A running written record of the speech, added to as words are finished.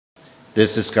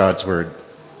This is God's word.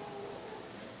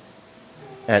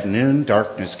 At noon,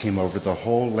 darkness came over the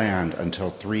whole land until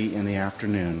 3 in the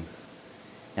afternoon.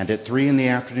 And at 3 in the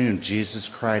afternoon, Jesus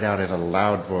cried out in a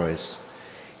loud voice,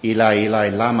 "Eli, Eli,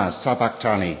 lama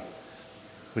sabachthani,"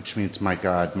 which means, my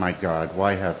God,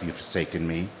 why have you forsaken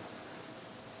me?"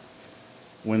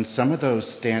 When some of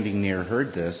those standing near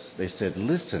heard this, they said,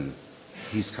 "Listen,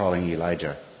 he's calling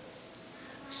Elijah."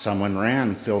 Someone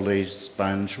ran, filled a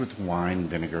sponge with wine and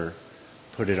vinegar,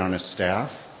 put it on a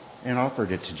staff, and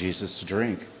offered it to Jesus to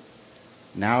drink.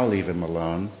 "Now leave him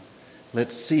alone.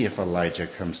 Let's see if Elijah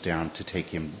comes down to take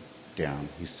him down,"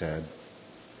 he said.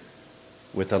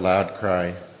 With a loud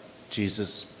cry,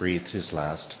 Jesus breathed his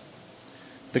last.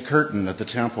 The curtain of the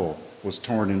temple was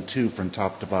torn in two from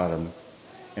top to bottom,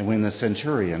 and when the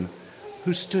centurion,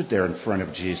 who stood there in front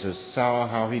of Jesus, saw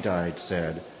how he died,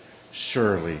 said,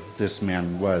 "Surely this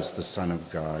man was the Son of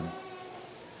God."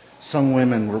 Some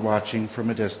women were watching from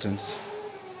a distance.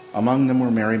 Among them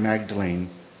were Mary Magdalene,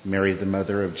 Mary the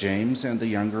mother of James and the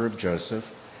younger of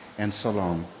Joseph, and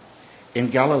Salome.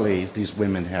 In Galilee, these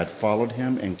women had followed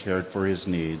him and cared for his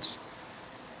needs.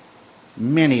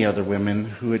 Many other women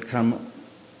who had come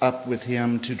up with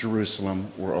him to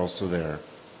Jerusalem were also there.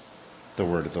 The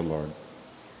word of the Lord.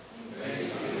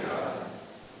 Thanks be to God.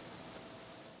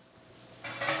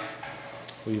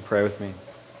 Will you pray with me?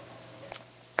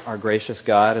 Our gracious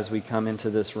God, as we come into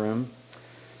this room,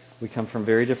 we come from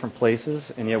very different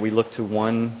places, and yet we look to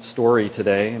one story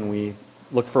today, and we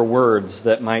look for words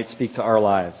that might speak to our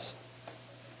lives.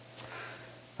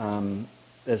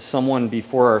 As someone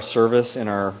before our service, in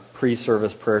our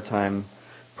pre-service prayer time,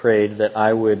 prayed that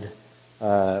I would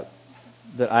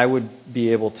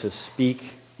be able to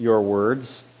speak your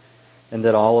words, and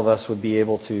that all of us would be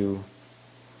able to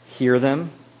hear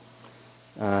them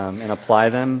and apply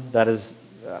them. That is,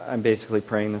 I'm basically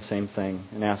praying the same thing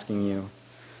and asking you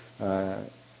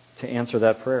to answer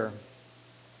that prayer.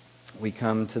 We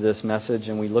come to this message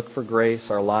and we look for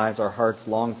grace. Our lives, our hearts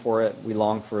long for it. We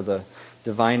long for the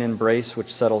divine embrace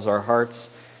which settles our hearts,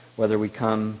 whether we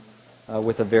come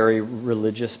with a very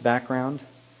religious background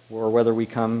or whether we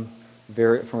come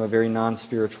from a very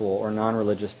non-spiritual or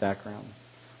non-religious background,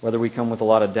 whether we come with a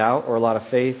lot of doubt or a lot of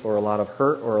faith or a lot of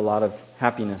hurt or a lot of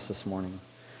happiness this morning.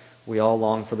 We all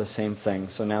long for the same thing.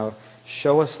 So now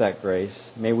show us that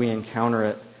grace. May we encounter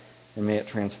it and may it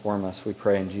transform us. We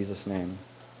pray in Jesus' name.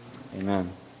 Amen.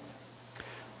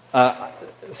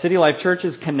 City Life Church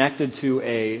is connected to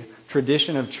a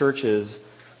tradition of churches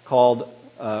called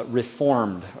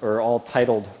Reformed, or all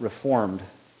titled Reformed,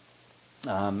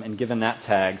 and given that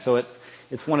tag. So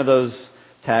it's one of those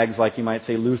tags like you might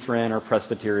say Lutheran or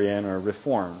Presbyterian or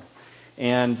Reformed.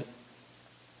 And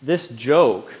this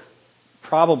joke,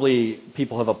 probably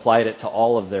people have applied it to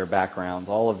all of their backgrounds,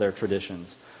 all of their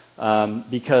traditions,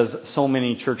 because so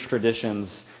many church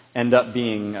traditions end up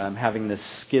being having this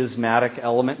schismatic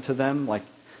element to them. Like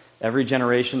every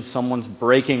generation, someone's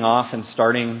breaking off and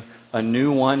starting a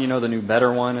new one, the new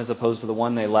better one, as opposed to the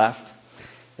one they left.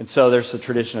 And so there's a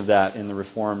tradition of that in the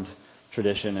Reformed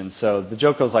tradition. And so the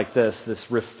joke goes like this.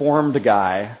 This Reformed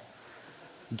guy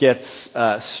gets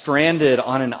stranded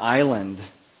on an island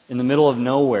in the middle of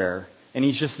nowhere, and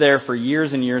he's just there for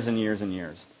years and years and years and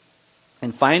years.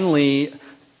 And finally,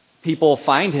 people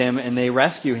find him and they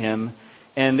rescue him.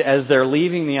 And as they're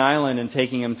leaving the island and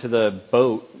taking him to the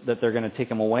boat that they're going to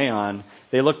take him away on,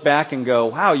 they look back and go,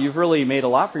 "Wow, you've really made a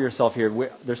lot for yourself here.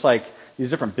 There's like these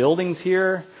different buildings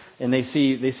here." And they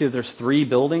see that there's 3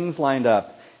 buildings lined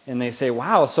up. And they say,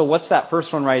 "Wow, so what's that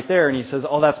first one right there?" And he says,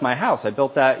 "Oh, that's my house. I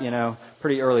built that,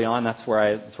 pretty early on. That's where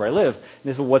I live." And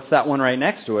they say, "Well, what's that one right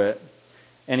next to it?"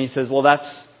 And he says, "Well,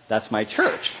 that's my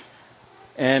church.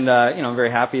 And, I'm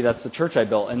very happy that's the church I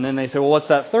built." And then they say, "Well, what's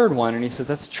that third one?" And he says,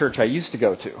 "That's the church I used to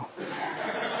go to."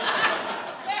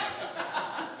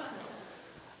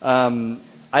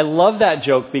 I love that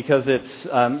joke because it's,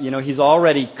 he's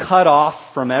already cut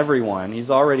off from everyone.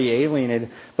 He's already alienated,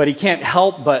 but he can't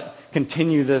help but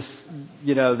continue this,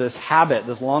 this habit,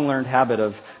 this long-learned habit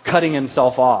of cutting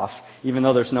himself off, even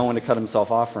though there's no one to cut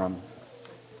himself off from.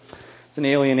 It's an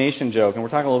alienation joke, and we're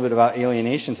talking a little bit about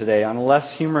alienation today. On the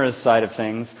less humorous side of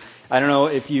things, I don't know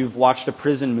if you've watched a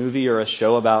prison movie or a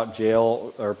show about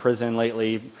jail or prison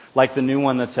lately, like the new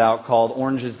one that's out called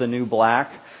Orange is the New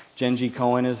Black. Genji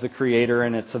Cohen is the creator,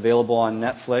 and it's available on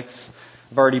Netflix.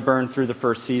 I've already burned through the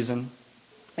first season.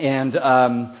 And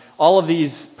all of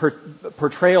these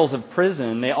portrayals of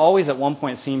prison, they always at one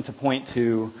point seem to point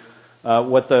to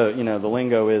what the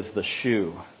lingo is, the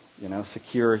SHU,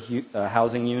 secure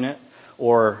housing unit,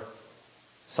 or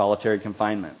solitary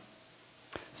confinement.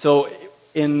 So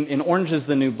in Orange is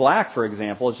the New Black, for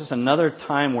example, it's just another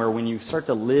time where when you start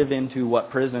to live into what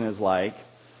prison is like,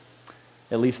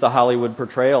 at least the Hollywood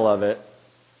portrayal of it,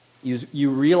 you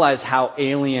realize how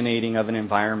alienating of an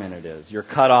environment it is. You're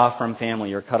cut off from family,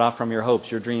 you're cut off from your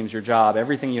hopes, your dreams, your job,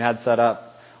 everything you had set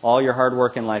up, all your hard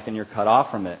work in life, and you're cut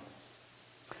off from it.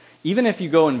 Even if you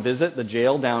go and visit the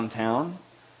jail downtown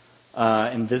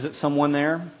and visit someone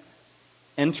there,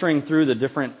 entering through the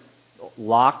different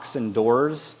locks and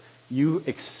doors, you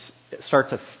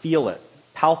start to feel it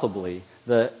palpably,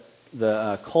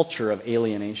 the culture of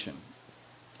alienation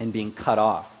and being cut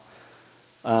off.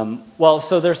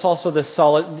 So there's also this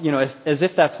solid, as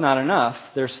if that's not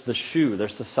enough, there's the SHU,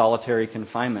 there's the solitary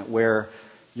confinement, where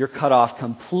you're cut off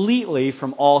completely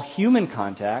from all human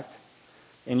contact,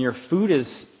 and your food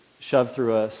is shoved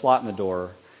through a slot in the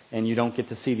door, and you don't get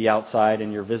to see the outside,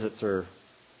 and your visits are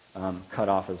cut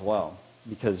off as well,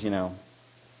 because,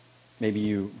 maybe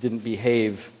you didn't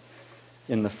behave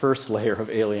in the first layer of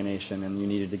alienation, and you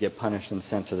needed to get punished and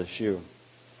sent to the SHU.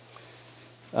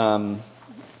 I'm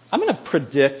going to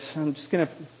predict, I'm just going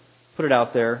to put it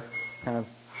out there, kind of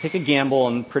take a gamble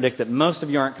and predict that most of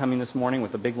you aren't coming this morning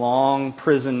with a big, long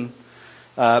prison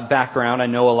background. I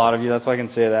know a lot of you, that's why I can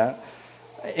say that.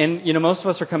 And, most of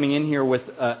us are coming in here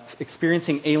with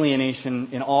experiencing alienation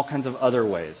in all kinds of other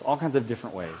ways, all kinds of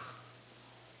different ways.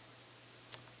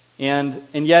 And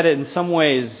yet, in some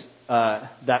ways,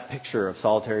 that picture of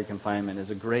solitary confinement is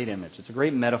a great image. It's a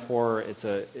great metaphor. It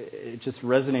just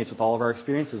resonates with all of our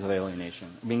experiences of alienation,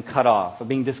 of being cut off, of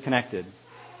being disconnected.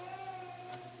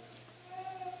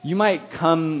 You might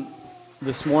come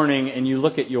this morning and you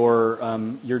look at your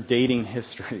dating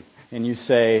history and you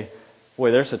say, boy,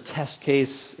 there's a test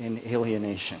case in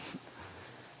alienation.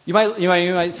 You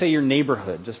might say your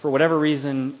neighborhood, just for whatever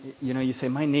reason, you say,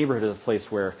 my neighborhood is a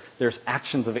place where there's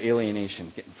actions of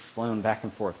alienation getting flown back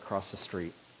and forth across the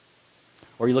street.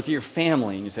 Or you look at your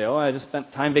family and you say, I just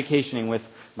spent time vacationing with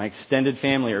my extended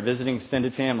family or visiting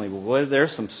extended family. Well,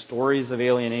 there's some stories of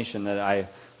alienation that I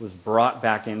was brought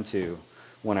back into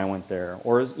when I went there.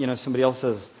 Or, somebody else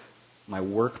says, my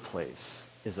workplace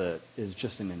is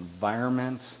just an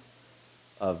environment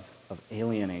of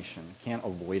alienation. Can't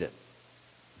avoid it.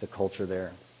 The culture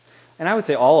there. And I would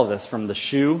say all of this, from the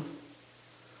SHU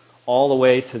all the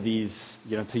way to these,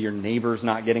 to your neighbors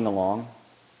not getting along,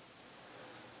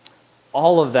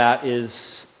 all of that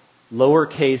is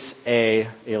lowercase a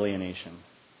alienation.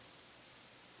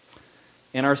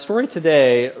 And our story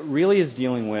today really is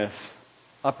dealing with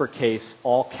uppercase,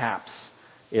 all caps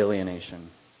alienation.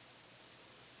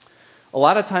 A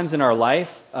lot of times in our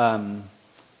life, a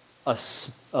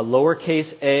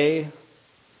lowercase a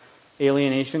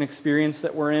alienation experience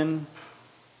that we're in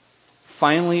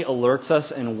finally alerts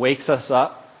us and wakes us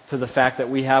up to the fact that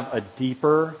we have a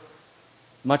deeper,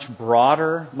 much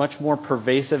broader, much more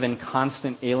pervasive and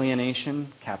constant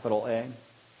alienation, capital A.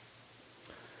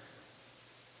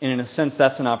 And in a sense,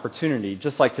 that's an opportunity,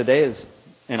 just like today is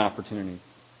an opportunity.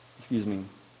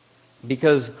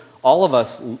 Because all of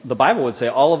us, the Bible would say,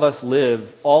 all of us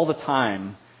live all the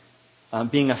time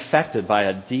being affected by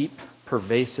a deep,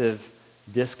 pervasive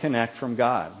disconnect from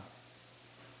God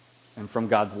and from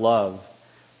God's love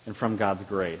and from God's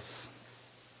grace.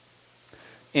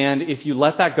 And if you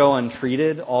let that go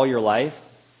untreated all your life,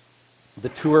 the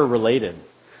two are related.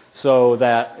 So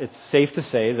that it's safe to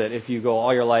say that if you go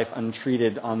all your life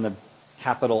untreated on the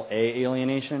capital A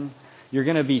alienation, you're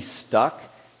going to be stuck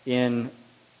in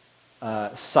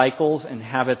cycles and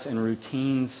habits and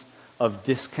routines of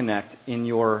disconnect in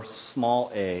your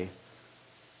small a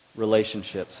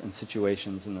relationships and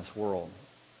situations in this world,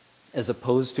 as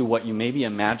opposed to what you maybe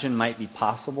imagine might be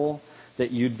possible,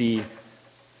 that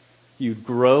you'd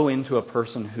grow into a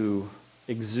person who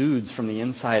exudes from the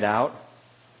inside out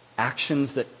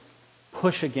actions that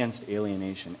push against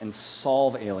alienation and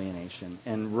solve alienation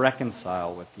and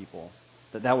reconcile with people,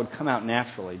 that would come out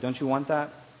naturally. Don't you want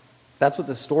that? That's what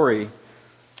this story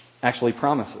actually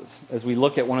promises. As we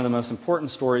look at one of the most important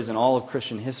stories in all of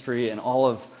Christian history and all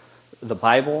of the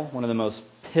Bible, one of the most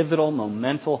pivotal,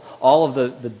 momental, all of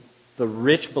the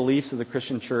rich beliefs of the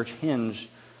Christian church hinge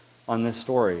on this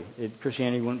story.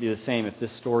 Christianity wouldn't be the same if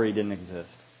this story didn't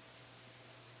exist.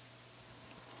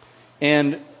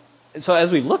 And so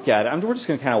as we look at it, we're just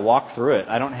going to kind of walk through it.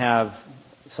 I don't have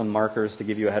some markers to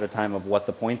give you ahead of time of what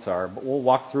the points are, but we'll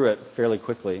walk through it fairly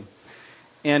quickly.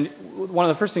 And one of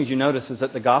the first things you notice is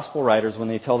that the gospel writers, when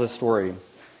they tell this story,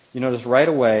 you notice right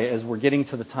away, as we're getting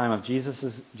to the time of Jesus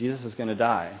is going to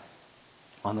die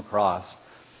on the cross,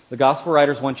 the gospel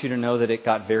writers want you to know that it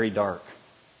got very dark.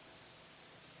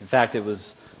 In fact, it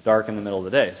was dark in the middle of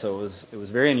the day, so it was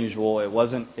very unusual. It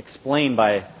wasn't explained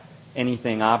by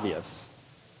anything obvious.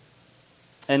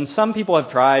 And some people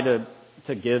have tried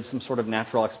to give some sort of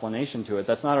natural explanation to it.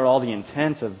 That's not at all the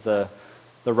intent of the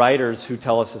writers who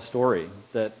tell us a story,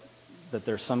 that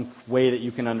there's some way that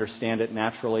you can understand it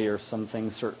naturally, or some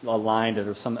things are aligned,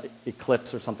 or some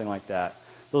eclipse or something like that.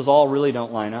 Those all really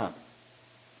don't line up.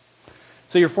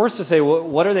 So you're forced to say, well,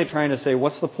 what are they trying to say?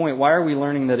 What's the point? Why are we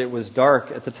learning that it was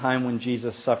dark at the time when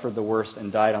Jesus suffered the worst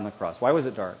and died on the cross? Why was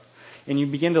it dark? And you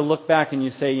begin to look back and you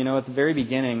say, at the very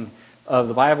beginning of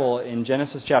the Bible, in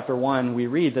Genesis chapter 1, we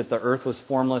read that the earth was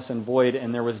formless and void,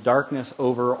 and there was darkness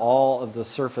over all of the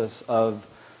surface of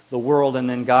the world, and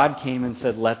then God came and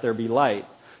said, let there be light.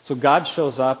 So God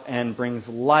shows up and brings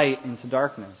light into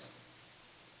darkness.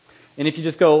 And if you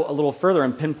just go a little further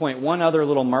and pinpoint one other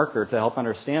little marker to help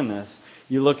understand this,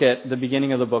 you look at the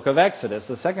beginning of the book of Exodus,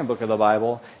 the second book of the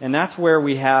Bible, and that's where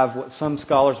we have what some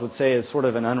scholars would say is sort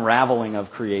of an unraveling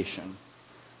of creation.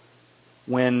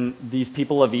 When these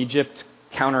people of Egypt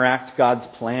counteract God's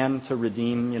plan to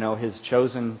redeem, his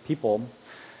chosen people,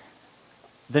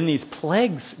 then these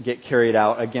plagues get carried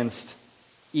out against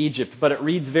Egypt, but it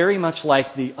reads very much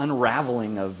like the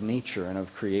unraveling of nature and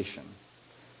of creation.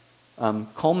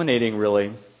 Culminating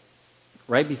really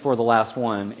right before the last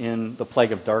one in the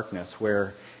plague of darkness,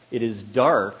 where it is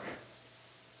dark,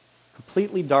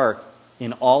 completely dark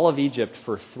in all of Egypt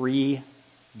for 3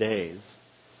 days.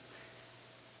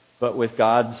 But with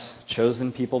God's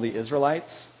chosen people, the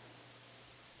Israelites,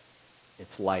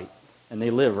 it's light. And they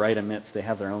live right amidst, they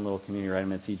have their own little community right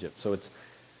amidst Egypt. So you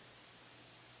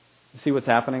see what's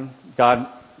happening? God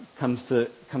comes to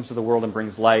the world and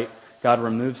brings light. God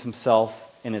removes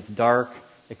himself, and it's dark,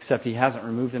 except he hasn't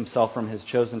removed himself from his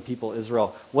chosen people,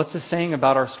 Israel. What's this saying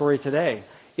about our story today?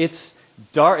 It's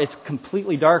dark. It's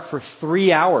completely dark for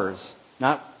 3 hours.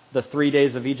 Not the 3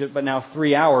 days of Egypt, but now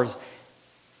 3 hours.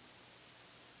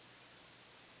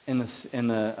 And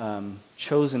the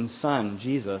chosen Son,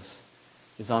 Jesus,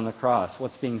 is on the cross.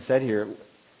 What's being said here?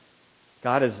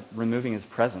 God is removing his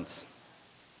presence.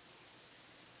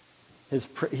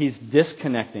 He's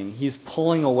disconnecting. He's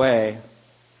pulling away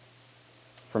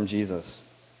from Jesus.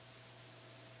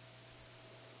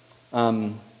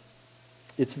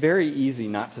 It's very easy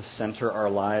not to center our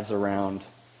lives around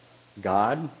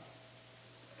God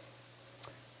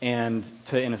and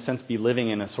to, in a sense, be living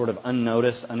in a sort of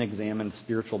unnoticed, unexamined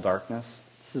spiritual darkness.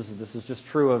 This is just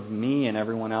true of me and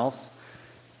everyone else.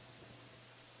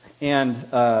 And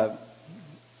the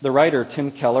writer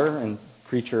Tim Keller, and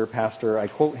preacher, pastor, I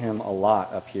quote him a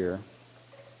lot up here.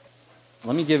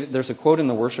 There's a quote in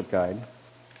the worship guide.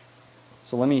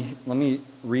 So let me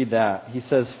read that. He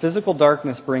says, physical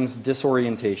darkness brings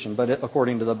disorientation, but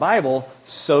according to the Bible,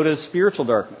 so does spiritual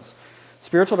darkness.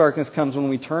 Spiritual darkness comes when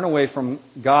we turn away from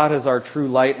God as our true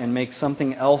light and make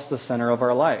something else the center of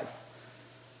our life.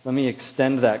 Let me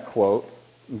extend that quote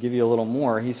and give you a little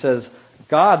more. He says,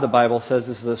 God, the Bible says,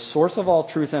 is the source of all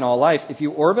truth and all life. If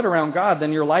you orbit around God,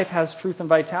 then your life has truth and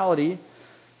vitality.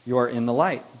 You are in the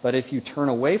light. But if you turn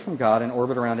away from God and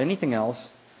orbit around anything else,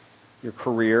 your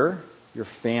career, your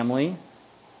family,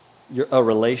 a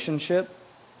relationship,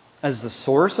 as the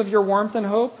source of your warmth and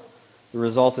hope, the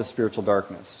result is spiritual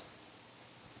darkness.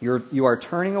 You are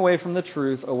turning away from the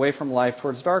truth, away from life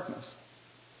towards darkness.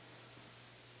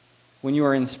 When you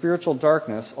are in spiritual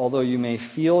darkness, although you may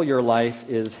feel your life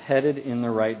is headed in the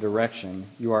right direction,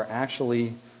 you are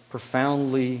actually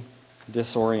profoundly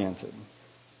disoriented.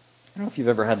 I don't know if you've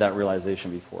ever had that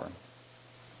realization before.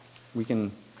 We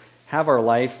can have our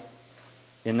life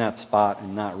in that spot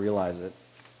and not realize it.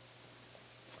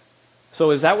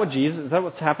 So is that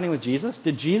what's happening with Jesus?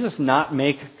 Did Jesus not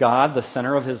make God the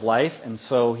center of his life, and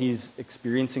so he's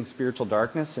experiencing spiritual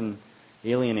darkness and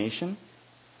alienation?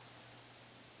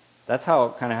 That's how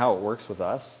it works with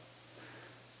us.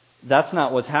 That's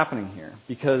not what's happening here,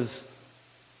 because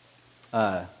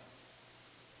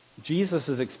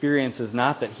Jesus' experience is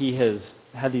not that he has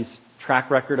had these track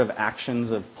record of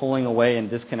actions of pulling away and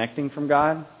disconnecting from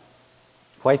God.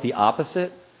 Quite the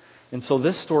opposite. And so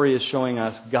this story is showing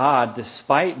us God,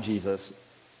 despite Jesus,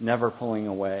 never pulling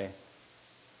away.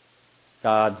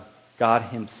 God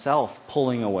himself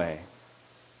pulling away.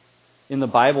 In the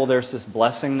Bible, there's this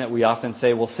blessing that we often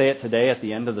say, we'll say it today at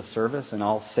the end of the service, and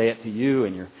I'll say it to you,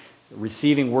 and you're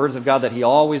receiving words of God that he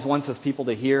always wants his people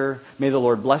to hear. May the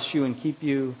Lord bless you and keep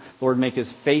you. The Lord make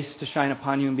his face to shine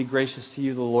upon you and be gracious to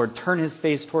you. The Lord turn his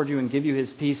face toward you and give you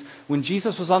his peace. When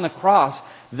Jesus was on the cross,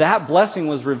 that blessing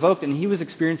was revoked, and he was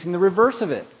experiencing the reverse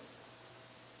of it.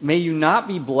 May you not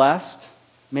be blessed.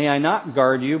 May I not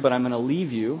guard you, but I'm going to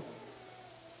leave you.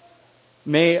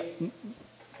 May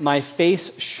my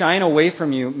face shine away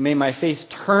from you. May my face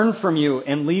turn from you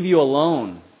and leave you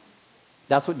alone.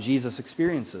 That's what Jesus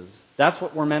experiences. That's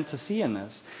what we're meant to see in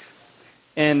this.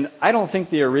 And I don't think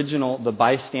the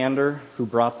bystander who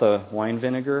brought the wine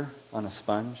vinegar on a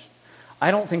sponge,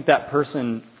 I don't think that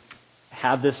person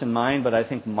had this in mind, but I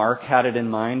think Marc had it in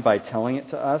mind by telling it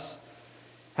to us.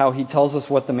 How he tells us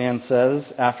what the man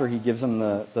says after he gives him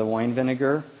the wine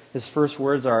vinegar. His first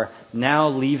words are, "Now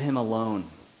leave him alone."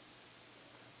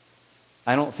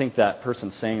 I don't think that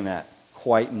person saying that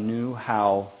quite knew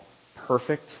how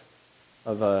perfect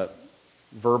of a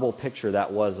verbal picture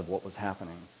that was of what was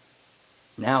happening.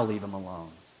 Now leave him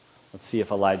alone. Let's see if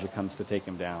Elijah comes to take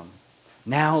him down.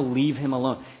 Now leave him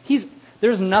alone.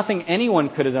 There's nothing anyone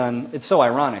could have done. It's so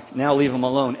ironic. Now leave him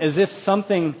alone. As if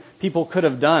something people could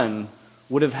have done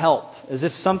would have helped. As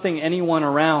if something anyone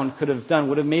around could have done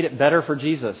would have made it better for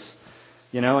Jesus.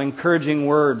 Encouraging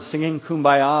words, singing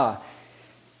Kumbaya.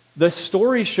 The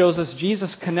story shows us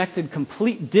Jesus disconnected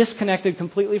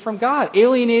completely from God.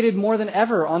 Alienated more than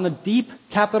ever on the deep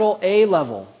capital A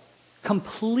level.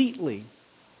 Completely.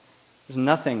 There's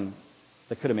nothing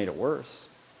that could have made it worse.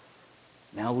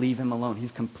 Now leave him alone.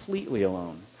 He's completely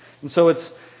alone. And so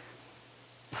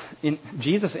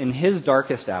Jesus in his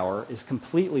darkest hour is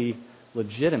completely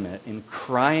legitimate in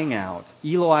crying out,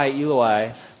 "Eloi,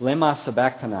 Eloi, lema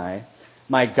sabachthani,"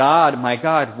 my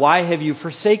God, why have you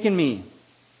forsaken me?"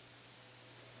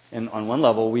 And on one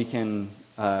level, we can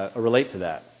relate to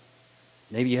that.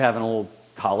 Maybe you have an old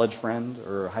college friend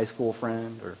or a high school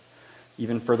friend, or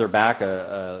even further back,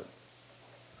 a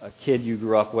kid you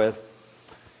grew up with.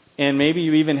 And maybe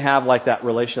you even have like that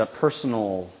relationship,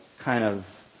 personal kind of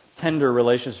tender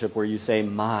relationship where you say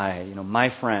my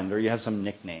friend, or you have some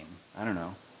nickname. I don't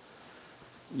know.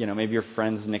 Maybe your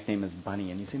friend's nickname is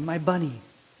Bunny, and you say, "My Bunny,"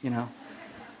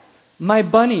 "My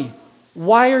Bunny,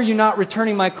 why are you not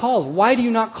returning my calls? Why do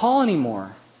you not call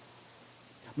anymore?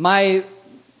 My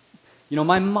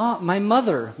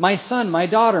mother, my son, my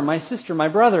daughter, my sister, my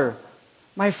brother,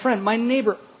 my friend, my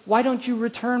neighbor, why don't you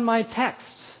return my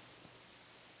texts?"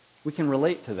 We can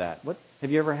relate to that.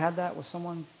 Have you ever had that with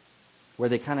someone where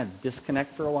they kind of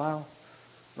disconnect for a while?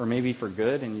 Or maybe for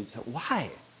good, and you say,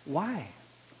 Why?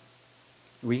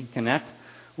 We connect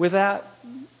with that,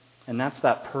 and that's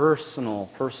that personal,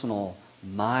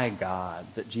 my God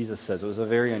that Jesus says. It was a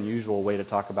very unusual way to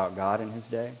talk about God in his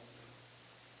day.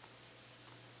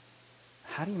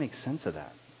 How do you make sense of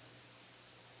that?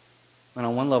 And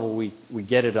on one level, we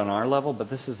get it on our level, but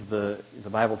this is the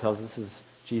Bible tells us this is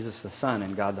Jesus the Son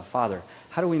and God the Father.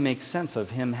 How do we make sense of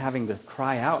him having to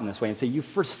cry out in this way and say, "You've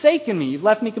forsaken me, you've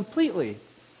left me completely"?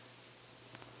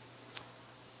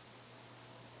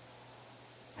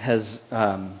 Has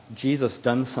Jesus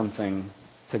done something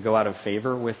to go out of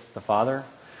favor with the Father?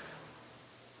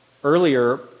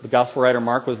 Earlier, the gospel writer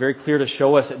Marc was very clear to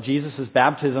show us at Jesus'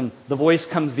 baptism, the voice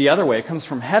comes the other way. It comes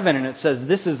from heaven, and it says,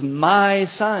 "This is my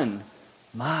Son."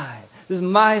 This is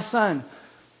my Son.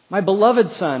 My beloved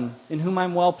Son, in whom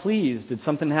I'm well pleased. Did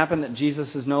something happen that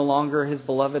Jesus is no longer his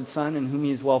beloved Son, in whom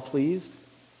he's well pleased?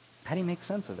 How do you make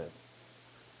sense of it?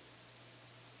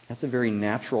 That's a very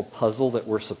natural puzzle that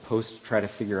we're supposed to try to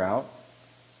figure out.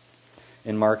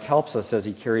 And Marc helps us as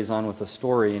he carries on with the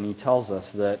story, and he tells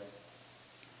us that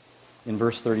in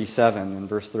verse 37, in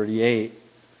verse 38,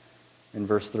 in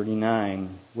verse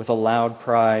 39, with a loud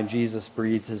cry, Jesus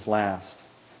breathed his last.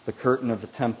 The curtain of the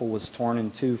temple was torn in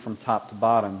two from top to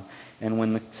bottom. And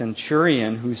when the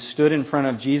centurion who stood in front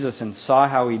of Jesus and saw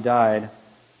how he died,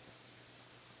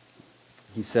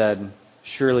 he said,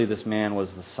 "Surely this man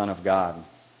was the Son of God."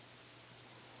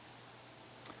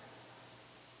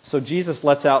 So Jesus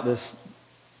lets out this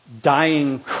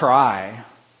dying cry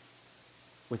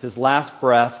with his last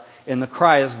breath, and the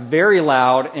cry is very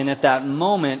loud, and at that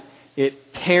moment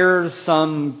it tears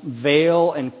some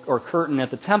veil or curtain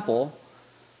at the temple,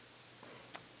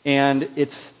 and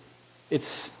it's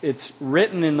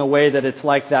written in the way that it's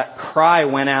like that cry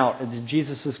went out.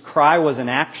 Jesus' cry was an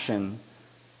action,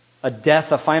 a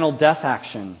final death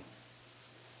action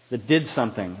that did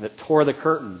something, that tore the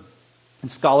curtain. And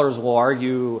scholars will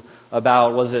argue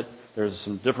about, there's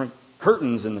some different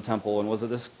curtains in the temple, and was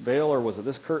it this veil or was it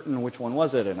this curtain? Which one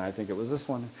was it? And I think it was this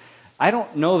one. I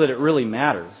don't know that it really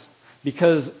matters,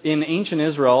 because in ancient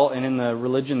Israel and in the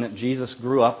religion that Jesus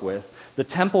grew up with, the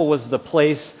temple was the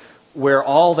place where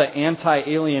all the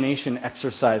anti-alienation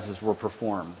exercises were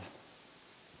performed.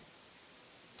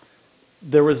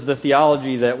 There was the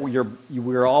theology that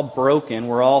we're all broken,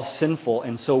 we're all sinful,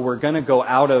 and so we're going to go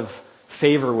out of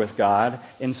favor with God.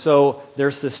 And so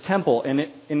there's this temple, and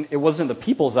it wasn't the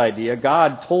people's idea.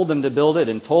 God told them to build it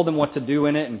and told them what to do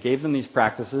in it and gave them these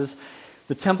practices.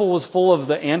 The temple was full of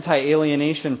the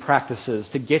anti-alienation practices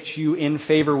to get you in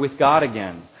favor with God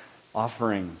again.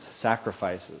 offerings,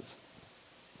 sacrifices.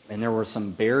 And there were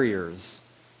some barriers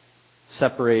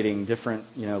separating different,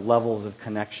 levels of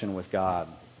connection with God,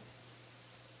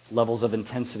 levels of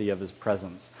intensity of his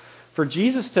presence. For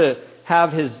Jesus to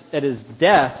have at his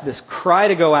death, this cry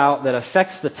to go out that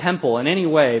affects the temple in any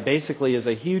way, basically is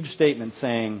a huge statement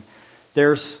saying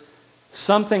there's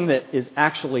something that is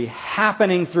actually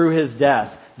happening through his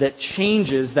death that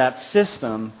changes that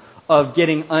system of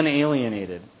getting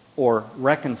unalienated or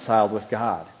reconciled with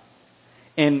God.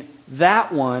 And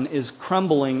that one is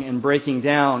crumbling and breaking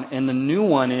down, and the new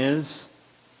one it's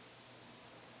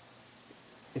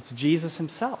Jesus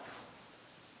himself.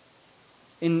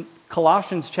 In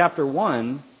Colossians chapter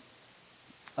 1,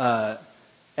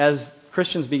 as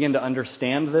Christians begin to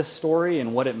understand this story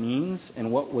and what it means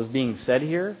and what was being said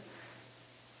here,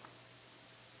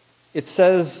 it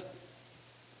says,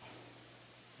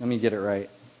 let me get it right,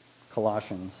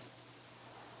 Colossians.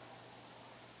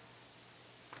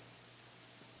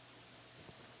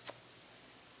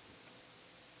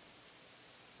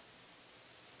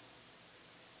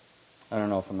 I don't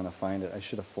know if I'm going to find it. I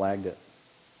should have flagged it.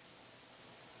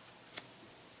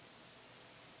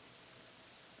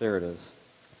 There it is.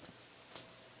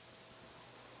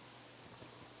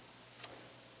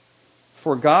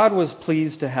 For God was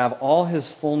pleased to have all his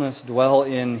fullness dwell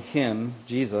in him,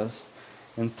 Jesus,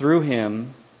 and through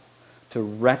him to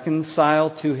reconcile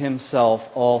to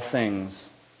himself all things,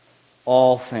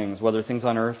 whether things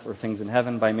on earth or things in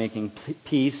heaven, by making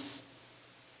peace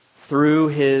through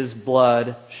his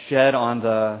blood shed on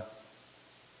the,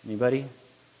 anybody?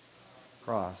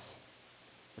 Cross.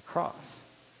 The cross.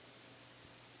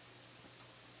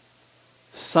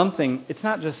 Something, it's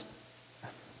not just,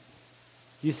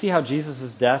 do you see how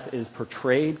Jesus' death is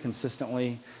portrayed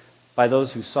consistently by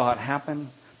those who saw it happen,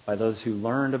 by those who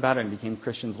learned about it and became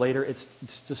Christians later? It's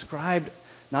described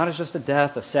not as just a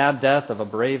death, a sad death of a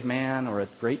brave man or a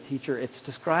great teacher. It's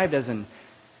described as an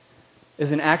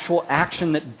actual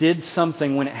action that did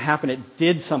something when it happened. It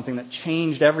did something that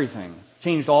changed everything,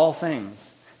 changed all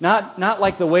things. Not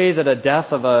like the way that a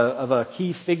death of a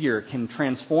key figure can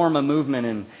transform a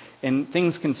movement and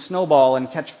things can snowball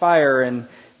and catch fire, and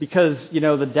because,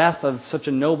 the death of such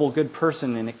a noble, good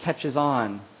person and it catches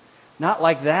on. Not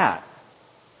like that.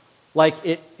 Like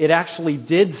it actually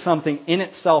did something in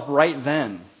itself right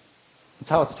then.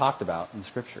 That's how it's talked about in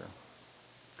Scripture.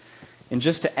 And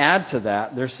just to add to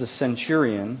that, there's the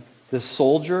centurion, this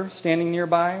soldier standing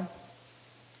nearby,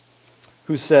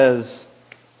 who says,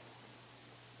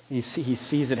 he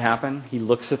sees it happen, he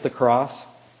looks at the cross,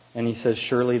 and he says,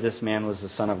 surely this man was the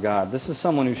Son of God. This is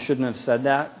someone who shouldn't have said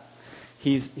that.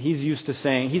 He's used to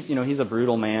saying, he's a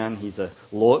brutal man, he's a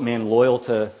man loyal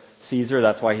to Caesar,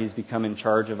 that's why he's become in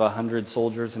charge of 100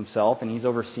 soldiers himself, and he's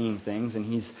overseeing things, and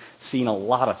he's seen a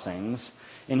lot of things,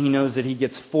 and he knows that he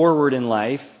gets forward in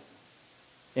life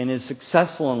and is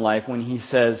successful in life when he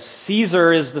says,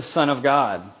 Caesar is the Son of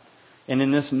God. And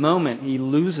in this moment, he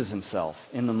loses himself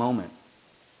in the moment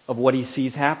of what he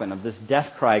sees happen, of this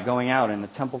death cry going out and the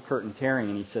temple curtain tearing,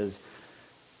 and he says,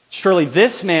 surely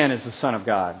this man is the Son of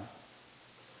God.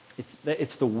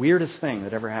 It's the weirdest thing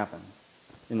that ever happened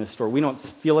in this story. We don't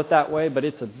feel it that way, but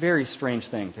it's a very strange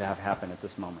thing to have happen at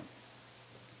this moment.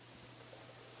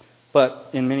 But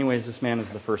in many ways, this man is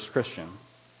the first Christian.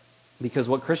 Because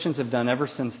what Christians have done ever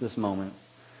since this moment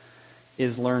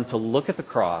is learn to look at the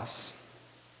cross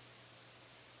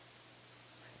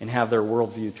and have their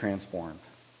worldview transformed,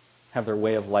 have their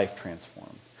way of life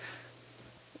transformed.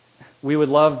 We would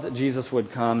love that Jesus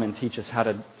would come and teach us how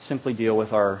to simply deal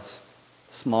with our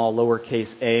small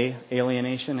lowercase a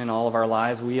alienation in all of our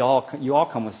lives. You all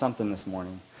come with something this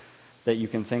morning that you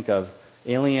can think of.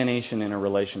 Alienation in a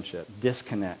relationship,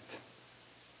 disconnect.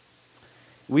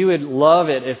 We would love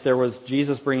it if there was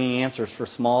Jesus bringing answers for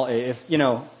small a. If,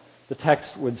 the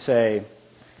text would say,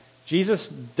 Jesus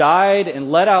died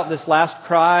and let out this last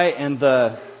cry, and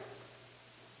the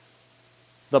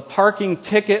parking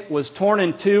ticket was torn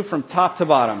in two from top to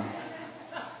bottom.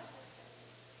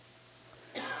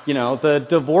 The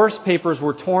divorce papers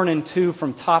were torn in two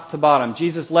from top to bottom.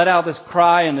 Jesus let out this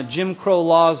cry, and the Jim Crow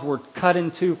laws were cut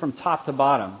in two from top to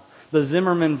bottom. The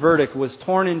Zimmerman verdict was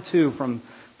torn in two from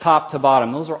top to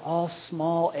bottom. Those are all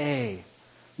small a,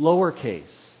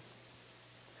 lowercase.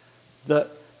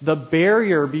 The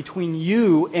barrier between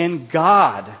you and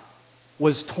God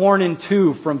was torn in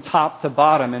two from top to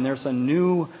bottom, and there's a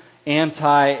new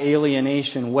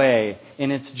anti-alienation way,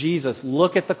 and it's Jesus.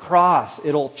 Look at the cross.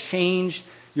 It'll change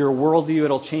your worldview.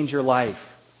 It'll change your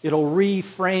life. It'll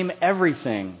reframe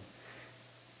everything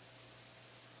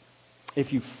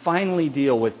if you finally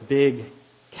deal with big,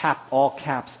 all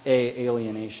caps A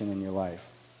alienation in your life.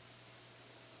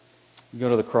 You go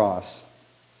to the cross.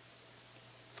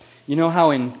 You know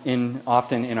how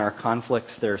often in our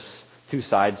conflicts there's two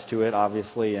sides to it,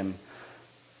 obviously, and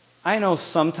I know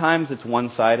sometimes it's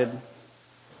one-sided,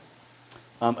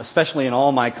 especially in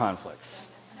all my conflicts.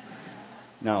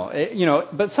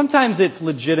 But sometimes it's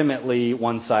legitimately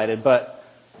one-sided, but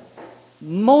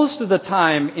most of the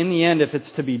time, in the end, if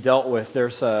it's to be dealt with,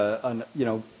 there's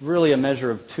really a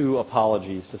measure of two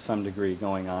apologies to some degree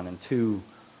going on and two,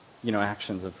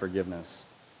 actions of forgiveness,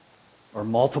 or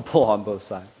multiple on both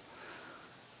sides.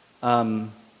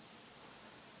 On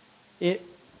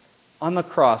the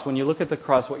cross, when you look at the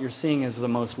cross, what you're seeing is the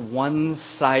most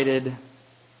one-sided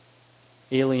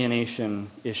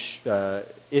alienation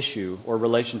issue or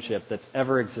relationship that's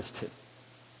ever existed.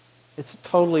 It's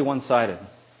totally one-sided.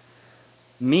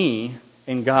 Me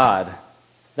and God,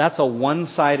 that's a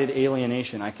one-sided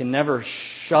alienation. I can never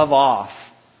shove off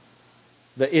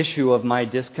the issue of my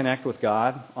disconnect with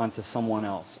God onto someone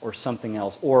else or something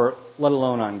else, or let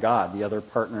alone on God, the other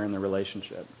partner in the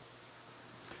relationship.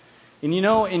 And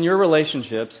in your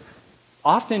relationships,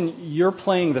 often you're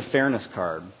playing the fairness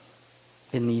card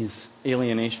in these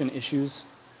alienation issues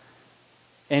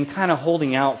and kind of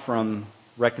holding out from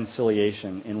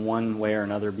reconciliation in one way or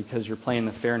another because you're playing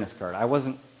the fairness card. I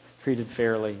wasn't treated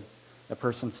fairly. That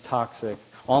person's toxic.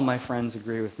 All my friends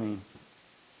agree with me.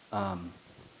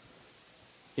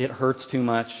 It hurts too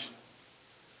much.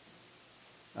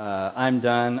 I'm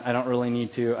done. I don't really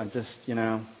need to. I'm just,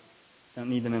 don't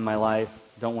need them in my life.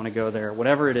 Don't want to go there.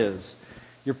 Whatever it is.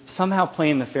 You're somehow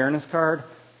playing the fairness card.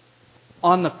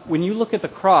 When you look at the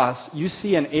cross, you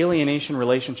see an alienation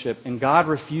relationship, and God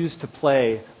refused to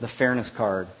play the fairness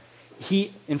card.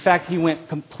 In fact, he went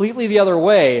completely the other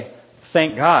way,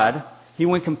 thank God. He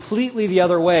went completely the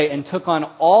other way and took on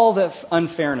all the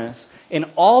unfairness and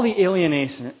all the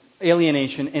alienation,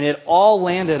 and it all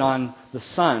landed on the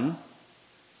Son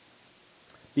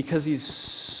because he's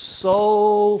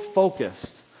so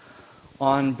focused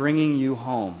on bringing you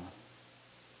home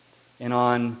and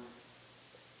on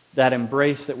that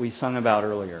embrace that we sung about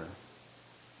earlier,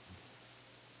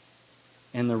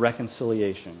 and the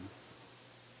reconciliation.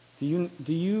 Do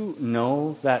you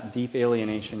know that deep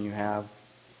alienation you have?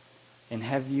 And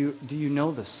do you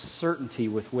know the certainty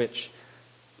with which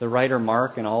the writer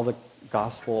Marc and all the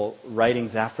gospel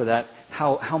writings after that,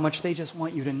 how much they just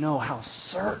want you to know how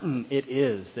certain it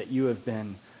is that you have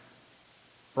been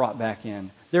brought back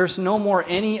in. There's no more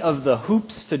any of the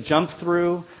hoops to jump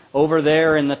through over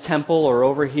there in the temple or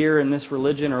over here in this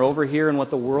religion or over here in what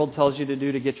the world tells you to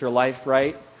do to get your life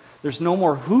right. There's no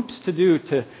more hoops to do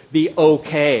to be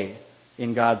okay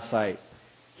in God's sight.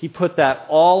 He put that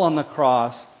all on the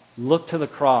cross. Look to the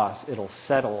cross. It'll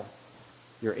settle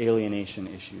your alienation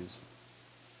issues.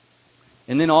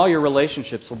 And then all your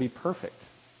relationships will be perfect.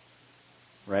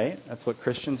 Right? That's what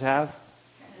Christians have.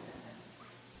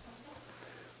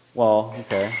 Well,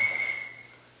 okay.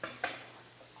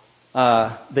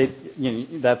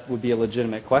 That would be a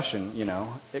legitimate question,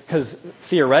 because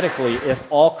theoretically, if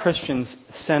all Christians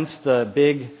sense the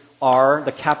big R,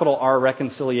 the capital R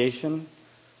reconciliation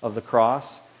of the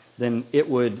cross, then it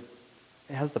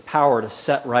has the power to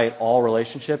set right all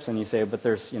relationships. And you say, but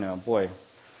there's, boy,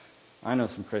 I know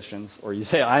some Christians, or you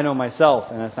say, I know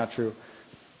myself, and that's not true.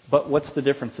 But what's the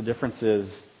difference? The difference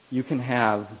is you can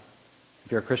have,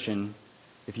 if you're a Christian,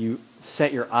 if you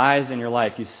set your eyes in your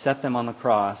life, you set them on the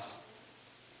cross,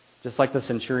 just like the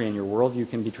centurion, your worldview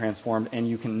can be transformed, and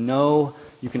you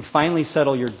can finally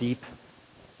settle your deep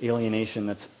alienation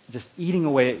that's just eating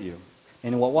away at you.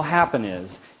 And what will happen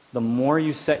is, the more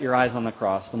you set your eyes on the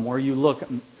cross, the more you look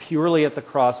purely at the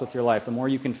cross with your life, the more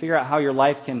you can figure out how your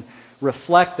life can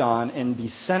reflect on and be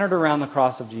centered around the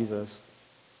cross of Jesus,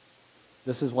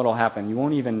 this is what will happen. It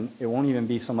won't even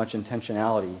be so much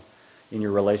intentionality in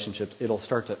your relationships. It'll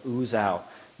start to ooze out.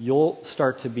 You'll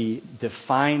start to be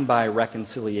defined by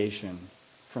reconciliation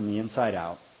from the inside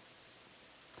out.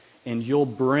 And you'll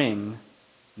bring,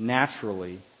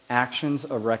 naturally, actions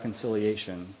of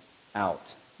reconciliation out.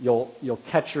 You'll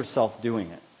catch yourself doing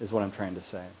it, is what I'm trying to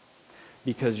say.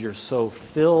 Because you're so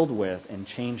filled with and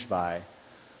changed by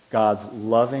God's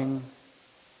loving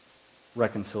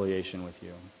reconciliation with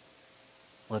you.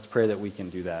 Let's pray that we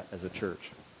can do that as a church.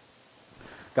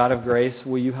 God of grace,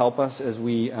 will you help us as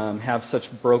we have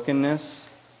such brokenness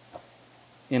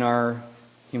in our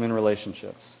human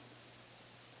relationships?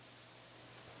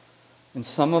 And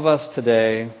some of us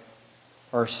today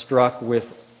are struck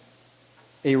with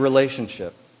a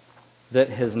relationship that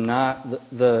has not,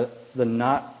 the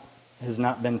knot has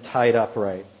not been tied up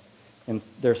right. And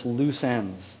there's loose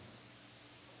ends.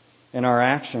 And our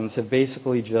actions have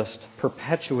basically just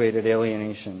perpetuated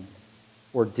alienation.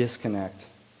 or disconnect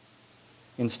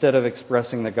instead of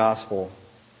expressing the gospel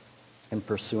and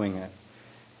pursuing it.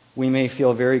 We may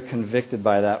feel very convicted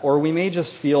by that, or we may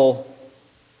just feel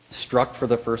struck for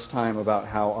the first time about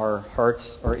how our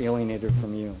hearts are alienated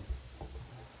from you.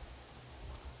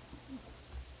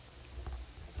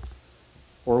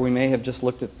 Or we may have just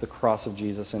looked at the cross of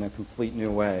Jesus in a complete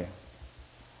new way,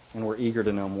 and we're eager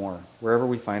to know more, wherever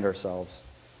we find ourselves.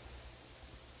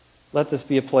 Let this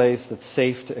be a place that's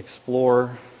safe to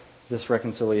explore this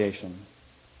reconciliation.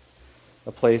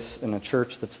 A place in a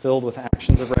church that's filled with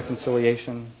actions of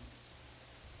reconciliation.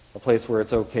 A place where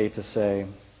it's okay to say,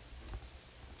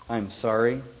 I'm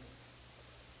sorry.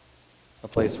 A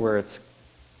place where it's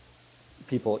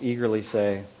people eagerly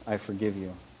say, I forgive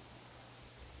you.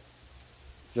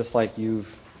 Just like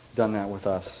you've done that with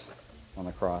us on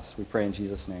the cross. We pray in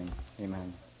Jesus' name.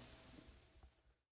 Amen.